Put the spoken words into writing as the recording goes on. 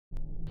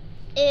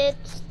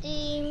It's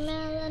the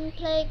Melon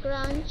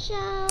Playground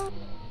Show.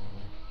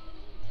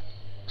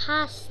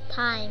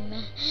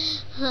 Pastime.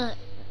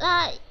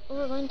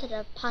 We're going to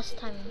the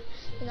pastime.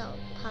 You know,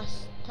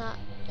 pasta.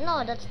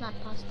 No, that's not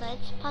pasta.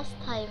 It's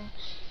pastime.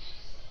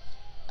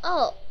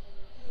 Oh,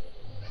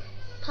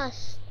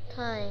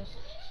 pastime.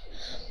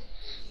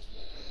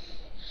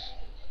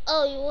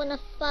 Oh, you wanna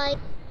fight?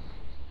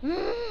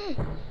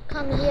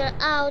 Come here.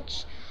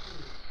 Ouch.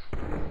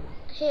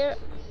 Here.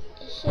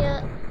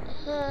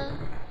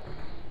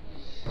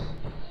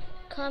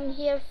 Come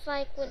here,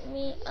 fight with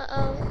me.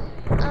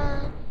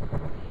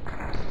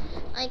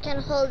 I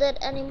can't hold it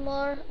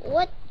anymore.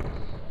 What?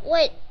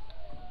 Wait.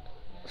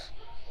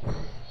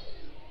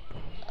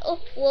 Oh,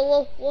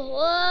 whoa.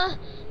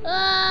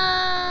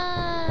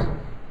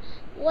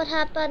 What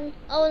happened?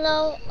 Oh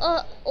no.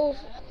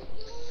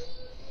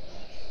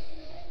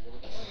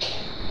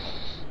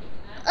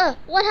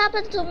 What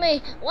happened to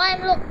me? Why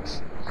am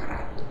looks?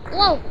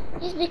 Whoa,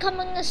 he's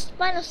becoming a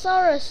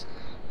Spinosaurus.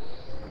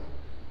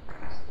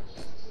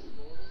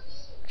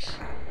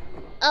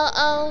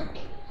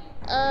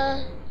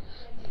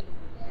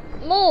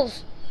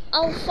 Move.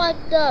 I'll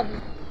fight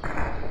them.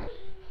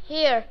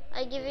 Here,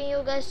 I'm giving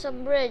you guys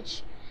some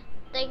bridge.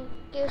 Thank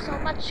you so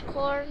much,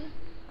 corn.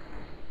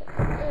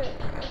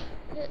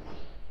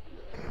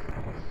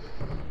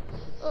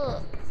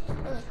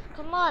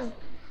 Come on.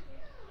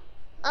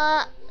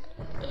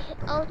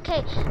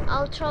 Okay,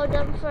 I'll throw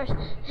them first.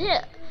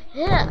 Here.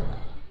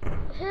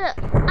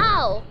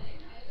 Ow!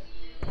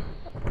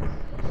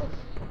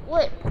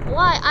 Wait,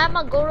 why? I'm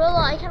a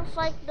gorilla. I can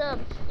fight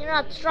them. You're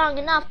not strong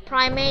enough,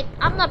 primate.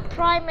 I'm not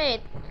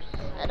primate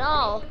at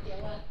all.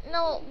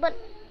 No, but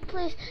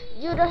please,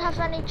 you don't have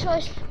any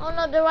choice. Oh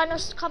no, the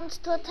rhinos comes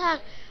to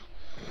attack.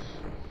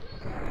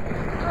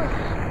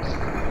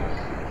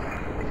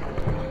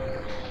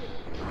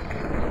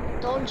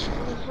 Don't you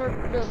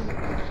hurt them.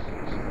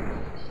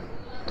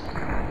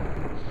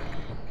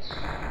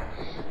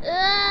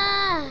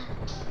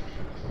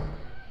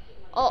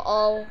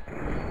 Uh-oh.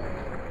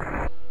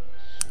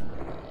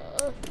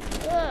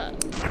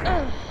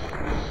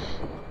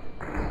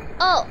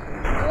 Oh,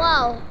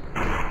 wow.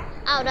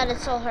 Ow, that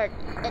is so hurt.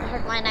 It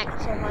hurt my neck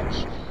so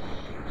much.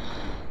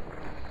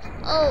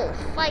 Oh,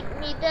 fight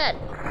me dead.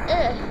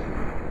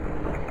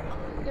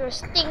 You're a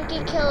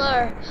stinky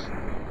killer.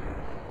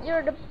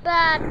 You're the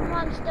bad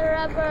monster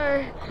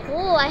ever.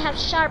 Ooh, I have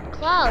sharp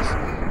claws.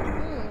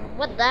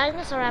 What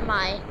dinosaur am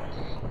I?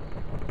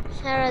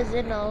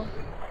 Cenezoic.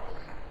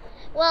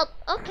 Well,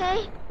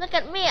 okay. Look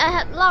at me. I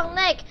have long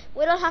neck.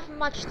 We don't have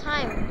much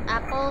time,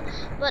 Apple.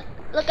 But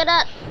look at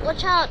that.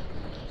 Watch out.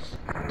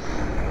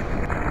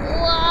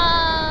 Wow.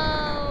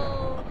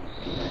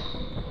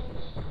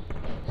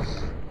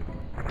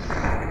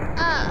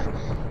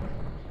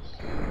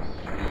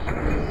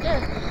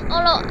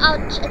 Oh no,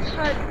 ouch. It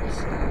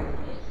hurts.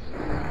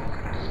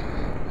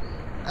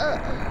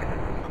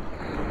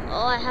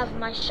 Oh, I have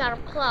my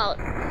sharp claw.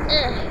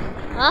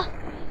 Huh?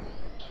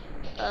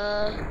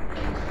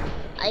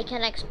 I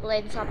can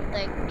explain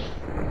something.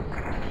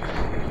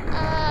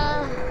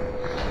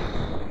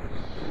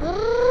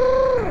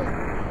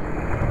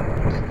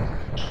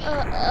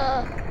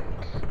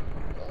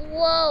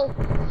 Whoa!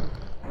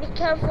 Be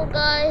careful,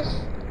 guys.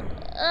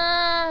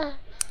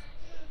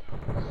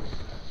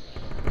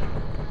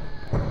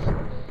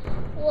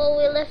 Whoa,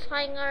 we left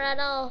hanger at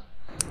all.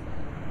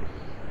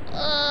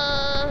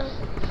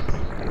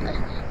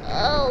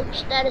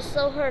 Ouch, that is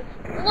so hurt.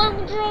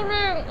 I'm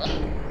drowning.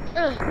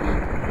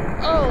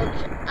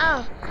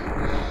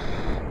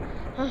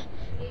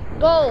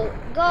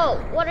 Go.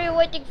 What are you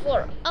waiting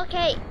for?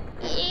 Okay.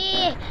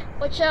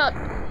 Watch out.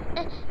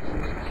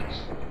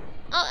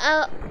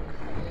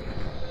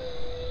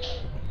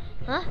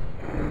 Huh?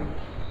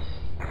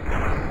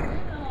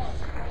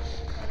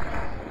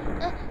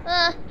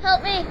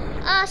 Help me.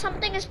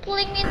 Something is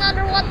pulling me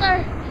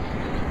underwater.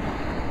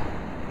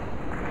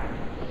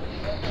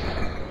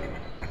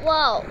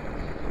 Wow.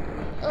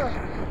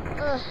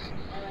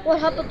 What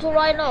happened to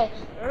Rhino?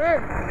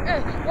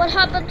 What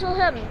happened to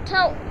him?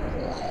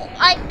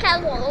 I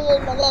can't.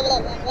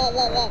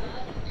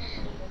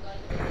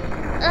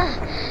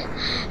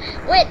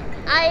 Wait,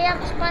 I am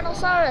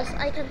Spinosaurus.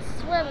 I can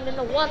swim in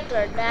the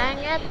water. Dang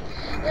it!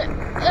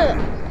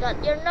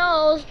 Got your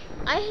nose.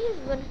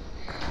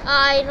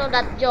 I know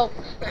that joke.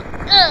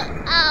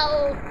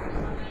 Ow!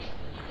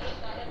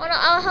 Oh no,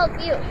 I'll help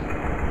you.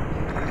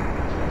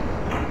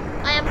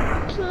 I am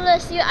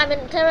plus you. I'm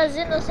in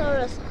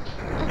Tyrannosaurus.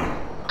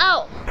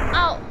 Ow!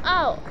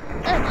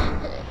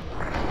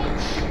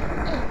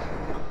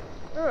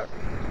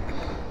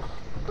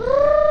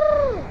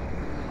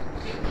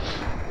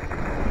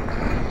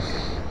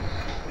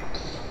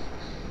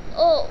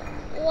 Oh,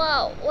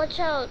 wow! Watch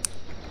out!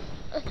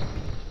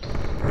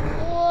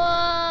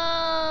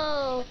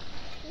 Whoa!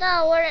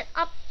 Now we're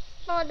up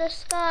on the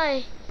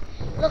sky.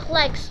 Look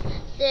like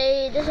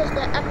this is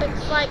the epic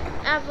fight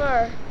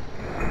ever.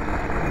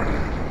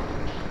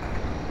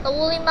 A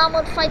woolly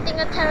mammoth fighting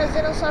a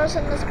Tyrannosaurus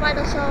and a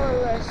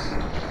Spinosaurus.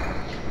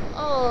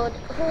 Oh,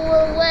 who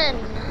will win?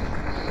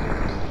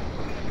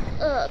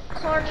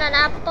 corn and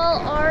apple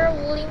or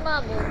woolly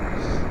mammoth.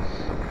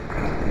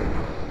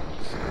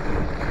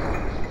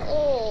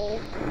 Oh,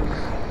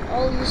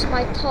 I'll use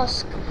my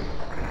tusk.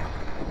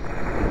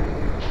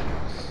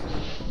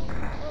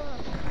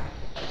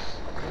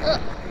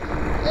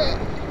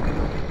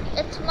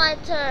 It's my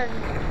turn.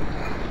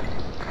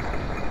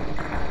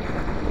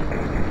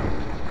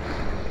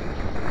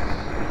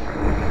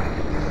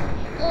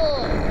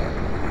 Oh,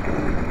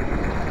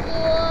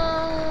 wow.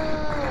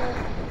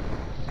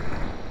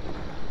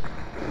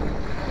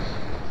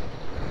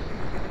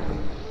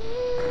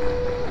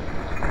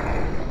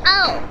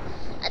 Ow!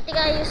 I think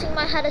using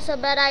my head is a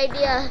bad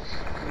idea.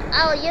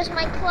 I'll use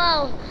my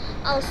claw.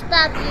 I'll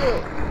stab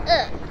you.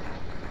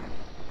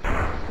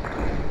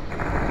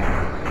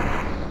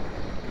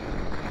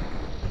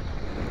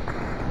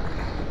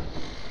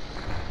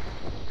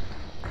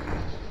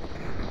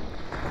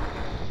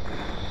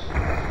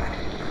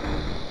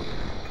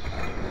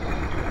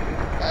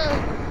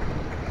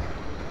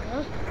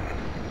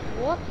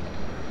 What?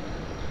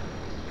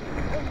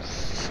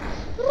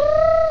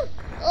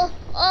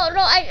 Oh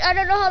no, I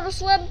don't know how to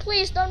swim.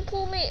 Please don't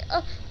pull me.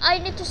 I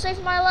need to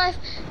save my life.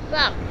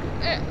 Back.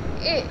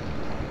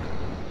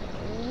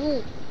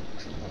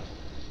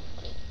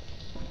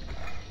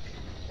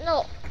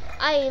 No,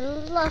 I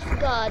love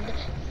God.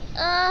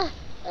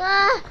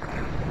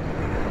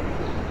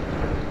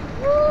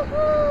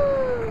 Woohoo!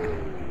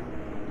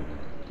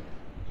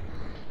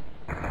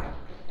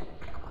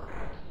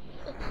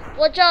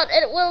 Watch out!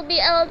 It will be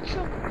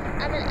electrocuted.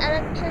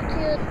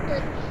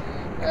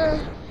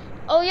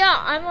 Oh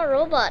yeah, I'm a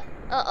robot.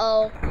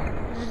 Uh-oh.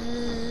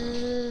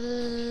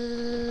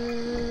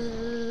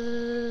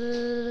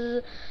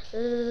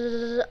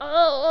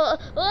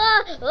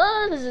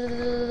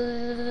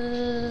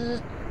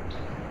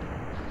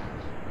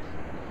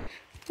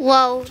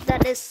 Wow,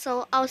 that is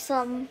so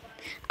awesome.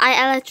 I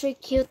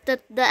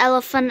electrocuted the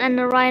elephant and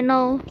the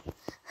rhino.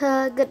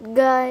 Good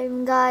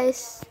game,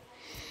 guys.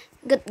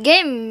 Good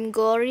game,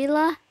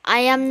 gorilla.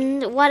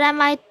 What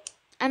am I?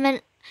 I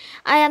mean,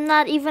 I am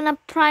not even a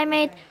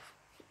primate.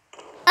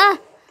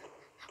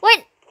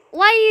 Wait,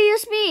 why you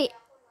use me?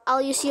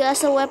 I'll use you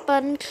as a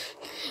weapon.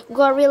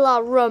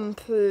 Gorilla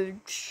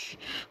rampage.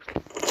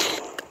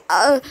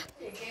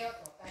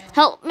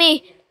 Help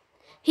me.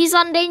 He's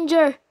on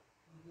danger.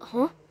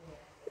 Huh?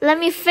 Let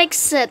me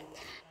fix it.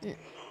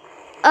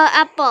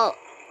 Apple.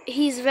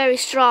 He's very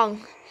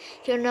strong.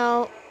 You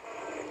know.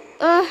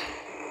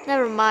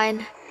 Never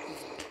mind.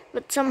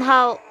 But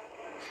somehow,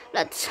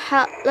 let's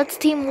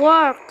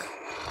teamwork.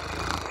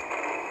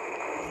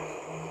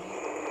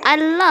 I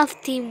love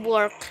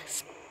teamwork.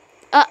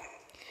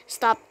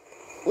 Stop.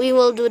 We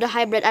will do the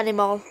hybrid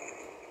animal.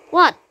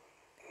 What?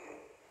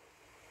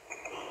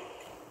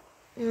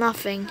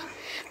 Nothing.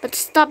 But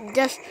stop.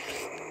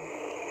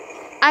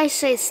 I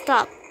say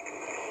stop.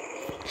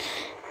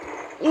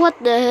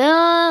 What the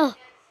hell?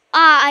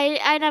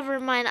 I never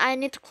mind. I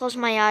need to close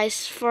my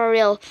eyes for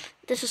real.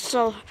 This is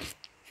so.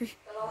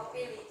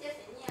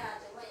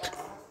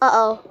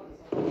 Uh-oh.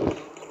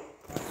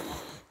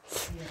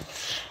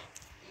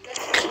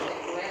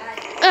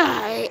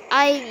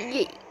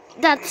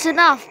 That's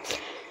enough.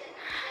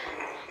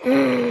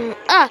 You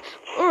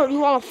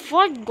wanna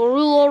fight,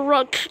 Gorilla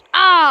Rock?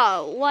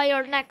 Why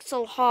your neck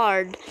so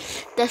hard?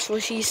 That's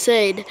what she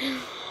said.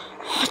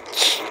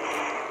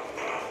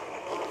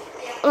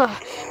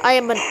 I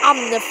am an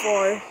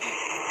omnivore.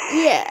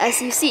 Yeah,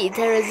 as you see,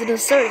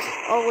 Cenezoic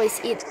always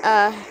eat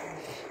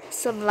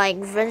some like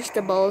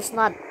vegetables,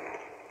 not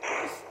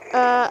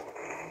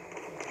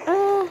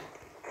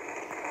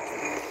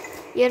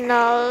you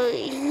know,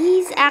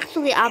 he's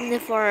actually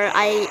omnivore.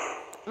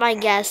 My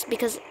guess,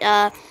 because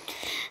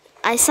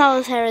I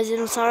saw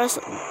Cenezoic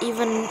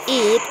even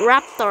eat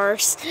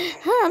raptors,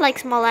 like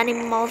small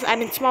animals. I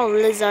mean small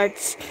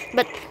lizards.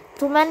 But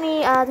too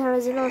many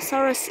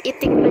Cenezoic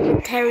eating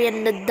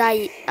vegetarian the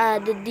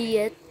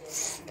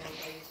diets.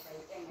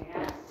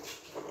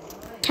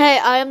 Hey,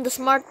 I am the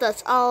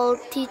smartest. I'll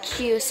teach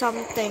you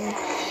something.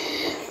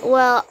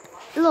 Well,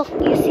 look,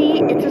 you see,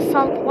 it's a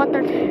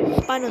saltwater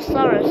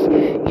Spinosaurus.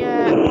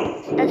 Yeah,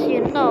 as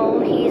you know,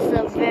 he's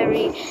a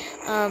very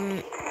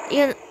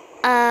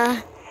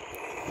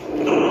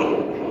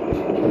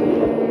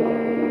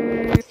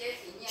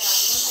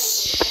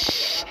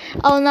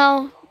Oh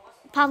no,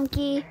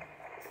 Pumpkin,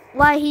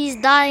 why he's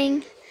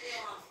dying?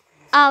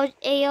 Ouch,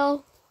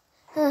 Ayo.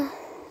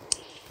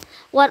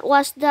 What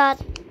was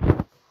that?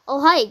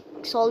 Oh hi,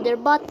 soldier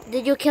bot.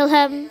 Did you kill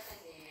him?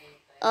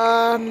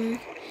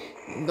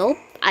 Nope,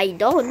 I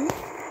don't.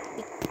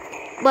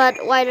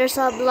 But why there's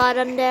a blood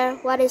on there?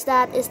 What is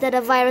that? Is that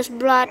a virus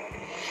blood?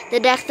 The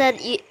deck that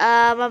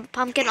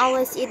Pumpkin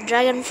always eat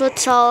dragon fruit,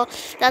 so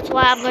that's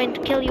why I'm going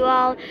to kill you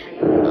all.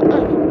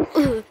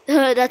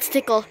 That's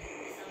tickle.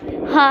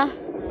 Huh?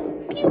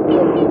 Pew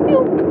pew pew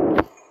pew.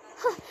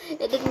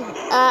 It didn't.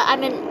 I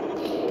mean,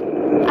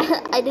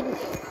 I didn't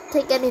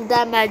take any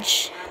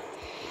damage.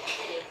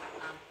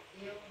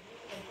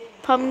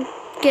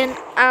 Pumpkin,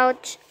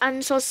 ouch!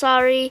 I'm so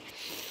sorry.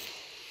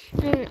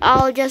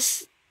 I'll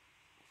just.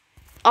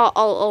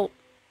 Oh.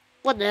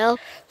 What the hell?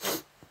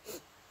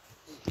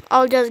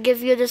 I'll just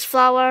give you this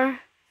flower.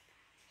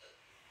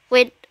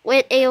 Wait,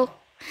 ew.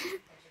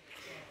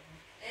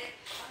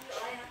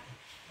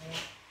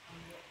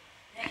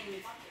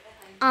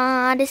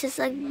 This is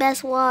the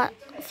best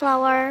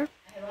flower.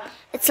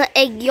 It's an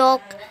egg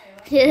yolk.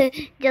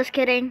 Just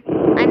kidding.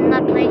 I'm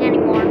not playing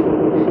anymore.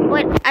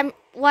 Wait,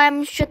 why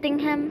I'm shooting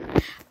him?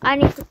 I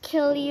need to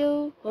kill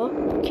you. Huh?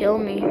 Kill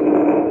me.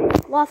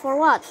 What for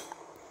what?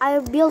 I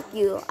built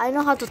you. I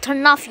know how to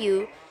turn off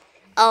you.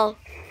 Oh.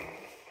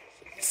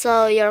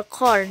 So you're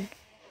corn.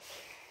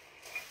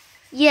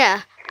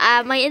 Yeah,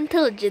 my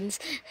intelligence.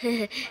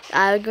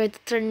 I'm going to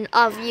turn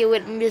off you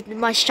with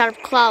my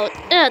sharp claw.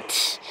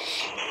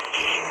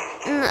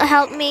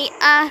 Help me.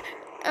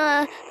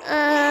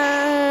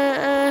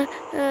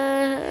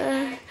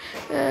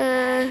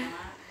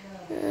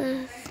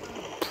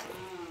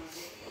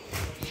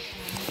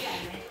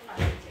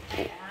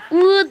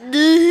 What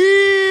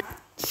the hell?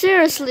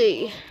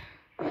 Seriously.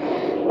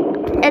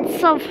 It's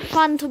so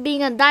fun to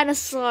being a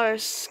dinosaur,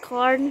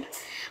 corn.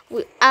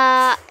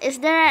 Is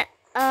there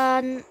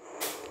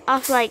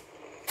of like?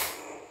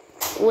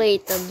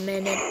 Wait a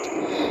minute.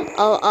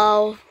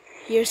 Oh,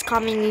 here's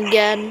coming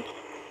again.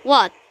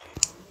 What?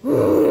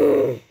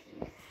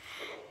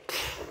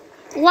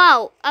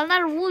 Wow,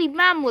 another woolly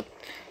mammoth.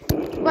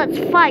 Let's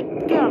fight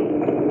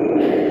them.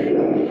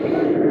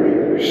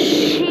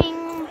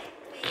 Shing.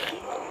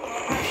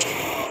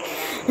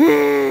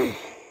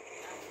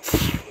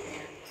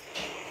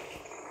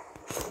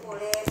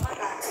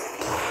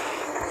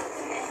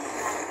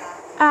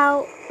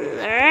 Ow.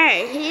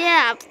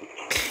 Yeah.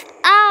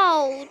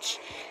 Ouch.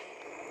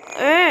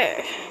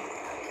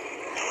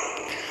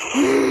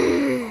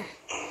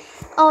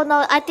 Oh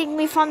no, I think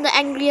we found the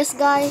angriest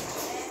guy.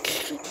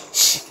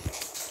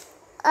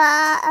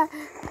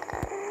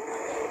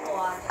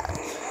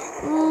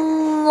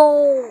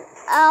 No,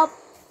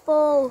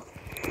 apple.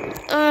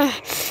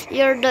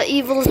 You're the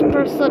evilest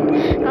person.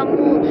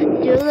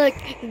 Kamu jelek,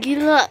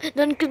 gila,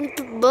 dan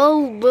kentut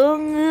bau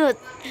banget.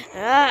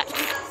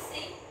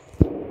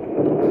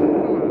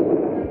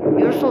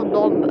 You're so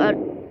dumb at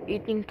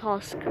eating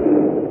tusk.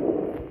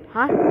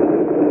 Huh?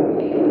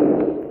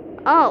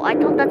 Oh, I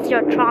thought that's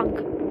your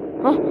trunk.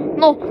 Huh?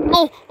 No.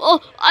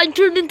 Oh, I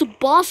turned into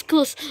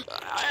Boscus.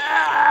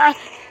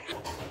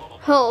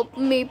 Help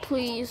me,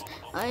 please.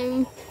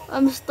 I'm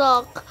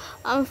stuck.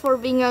 I'm for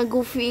being a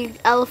goofy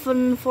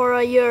elephant for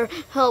a year.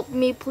 Help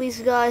me,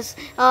 please, guys.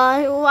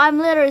 I'm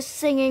literally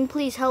singing.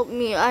 Please help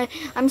me.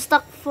 I'm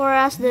stuck for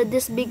us.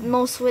 This big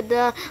nose with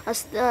the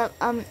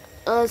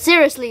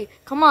seriously,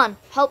 come on,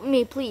 help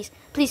me, please,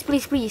 please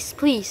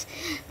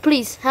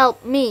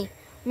help me.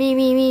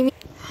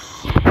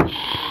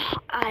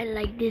 I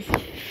like this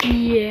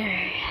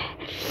fear.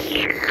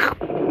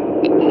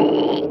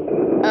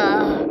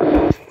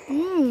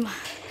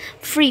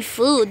 Free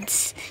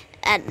foods,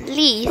 at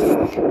least.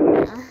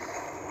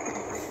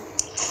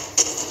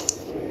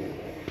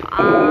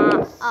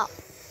 Oh,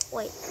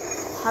 wait.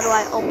 How do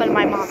I open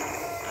my mouth?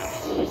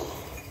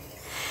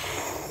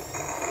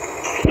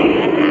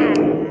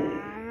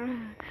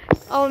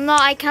 Oh no,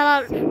 I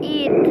cannot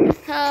eat.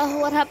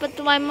 What happened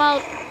to my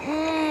mouth?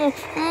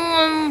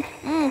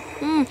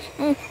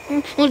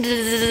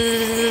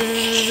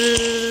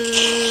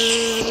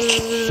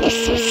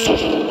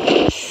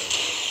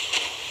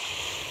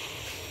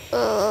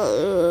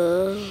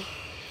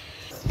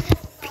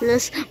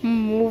 Plus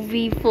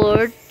movie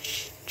for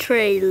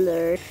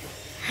trailer.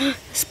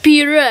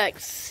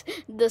 Spirex,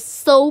 the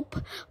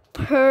soap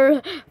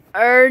per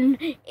earn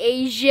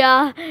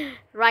Asia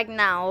right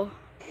now.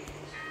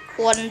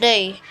 One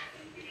day,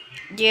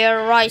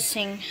 they're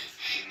rising,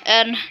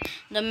 and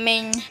the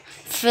main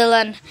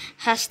villain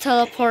has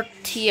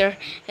teleported here.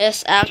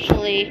 Is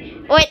actually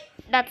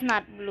that's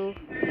not blue.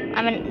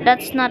 I mean,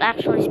 that's not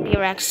actually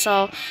Spirex.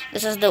 So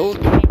this is the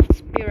ultimate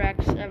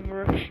Spirex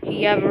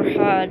he ever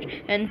had.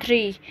 And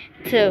 3,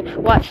 2,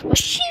 1.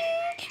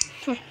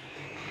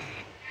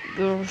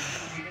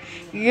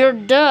 You're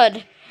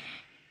dead.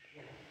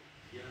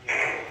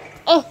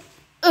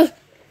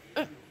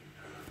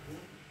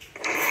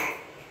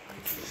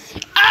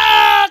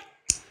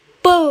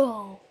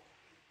 Boom!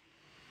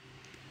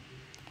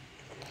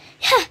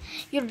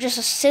 You're just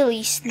a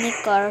silly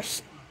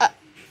Snickers.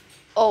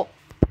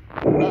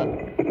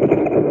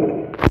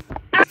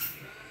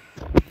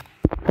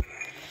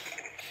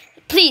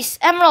 Please,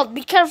 Emerald,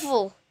 be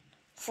careful.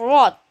 For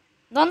what?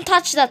 Don't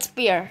touch that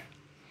spear.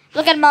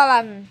 Look at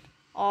Melon.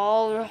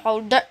 Oh, how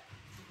dare.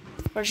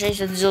 Where's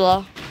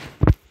Cenezoic?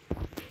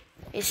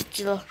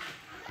 Cenezoic.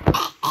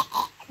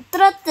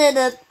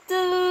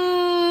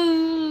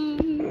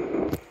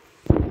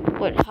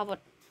 Wait, how about...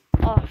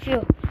 Oh,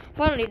 phew.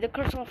 Finally, the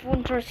curse of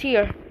winter is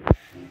here.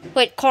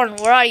 Wait, Corn,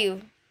 where are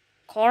you?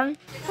 Corn?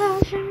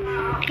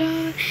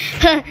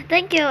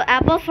 Thank you,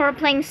 Apple, for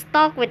playing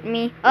stock with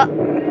me.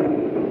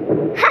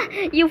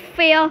 You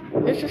fail.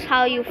 This is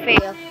how you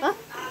fail.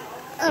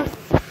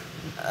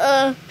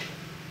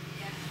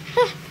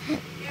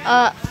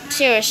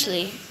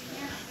 Seriously.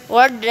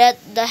 Where did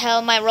the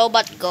hell my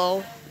robot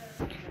go?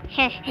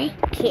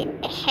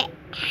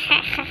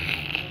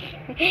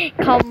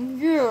 Come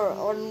here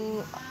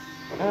on.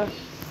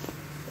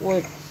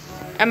 Wait,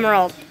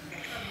 emerald.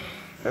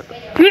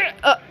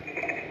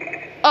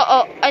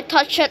 Uh-oh, I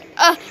touched it.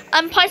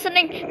 I'm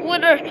poisoning.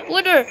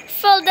 Wither,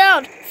 fell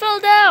down.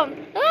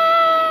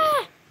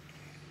 Ah!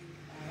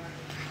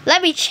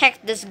 Let me check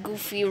this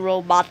goofy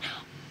robot.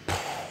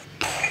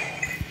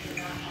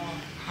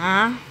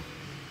 Huh?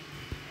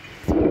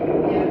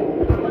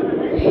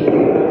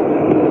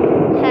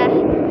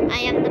 I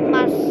am the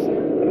boss.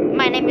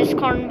 My name is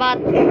Cornbot.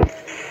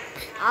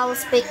 I'll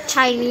speak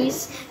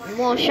Chinese.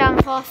 Mo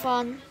Shang Ho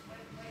Fun.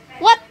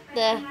 What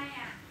the?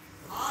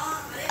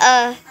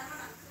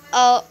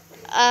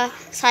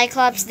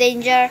 Cyclops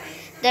danger.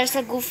 There's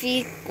a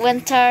goofy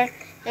winter.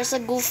 There's a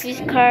goofy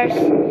curse.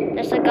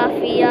 There's a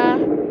goofy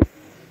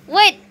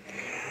wait.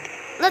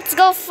 Let's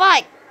go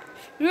fight.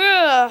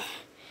 Yeah.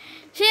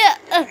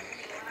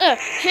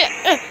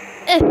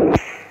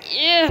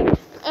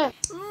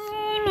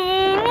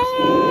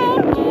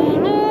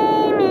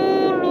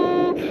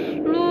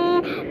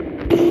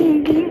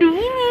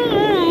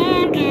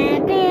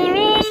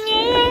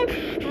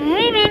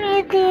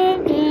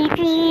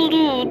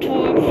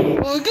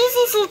 I guess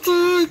I should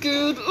take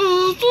it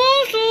as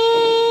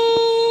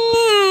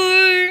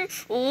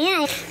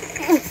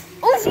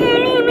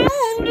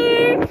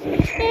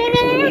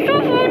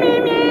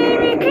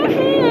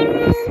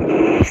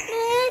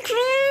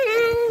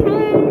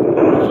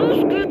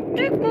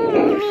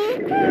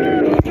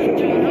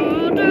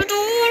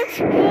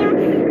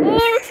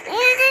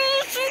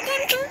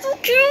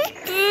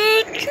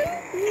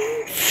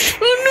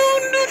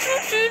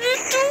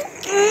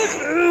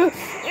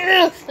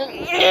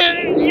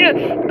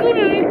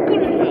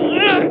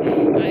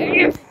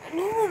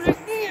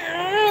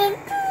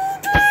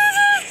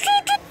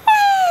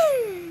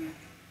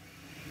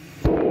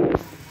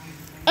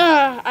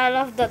I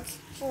love that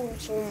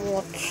so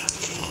much.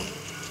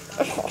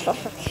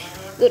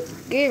 Good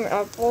game,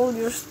 Apple.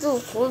 You're still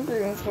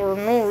sleeping for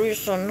no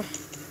reason.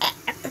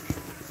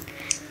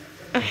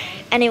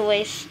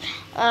 Anyways,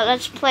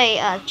 let's play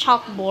a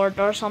chalkboard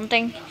or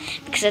something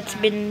because it's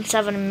been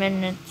 7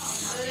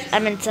 minutes. I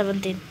mean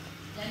 17.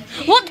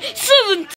 What? 17?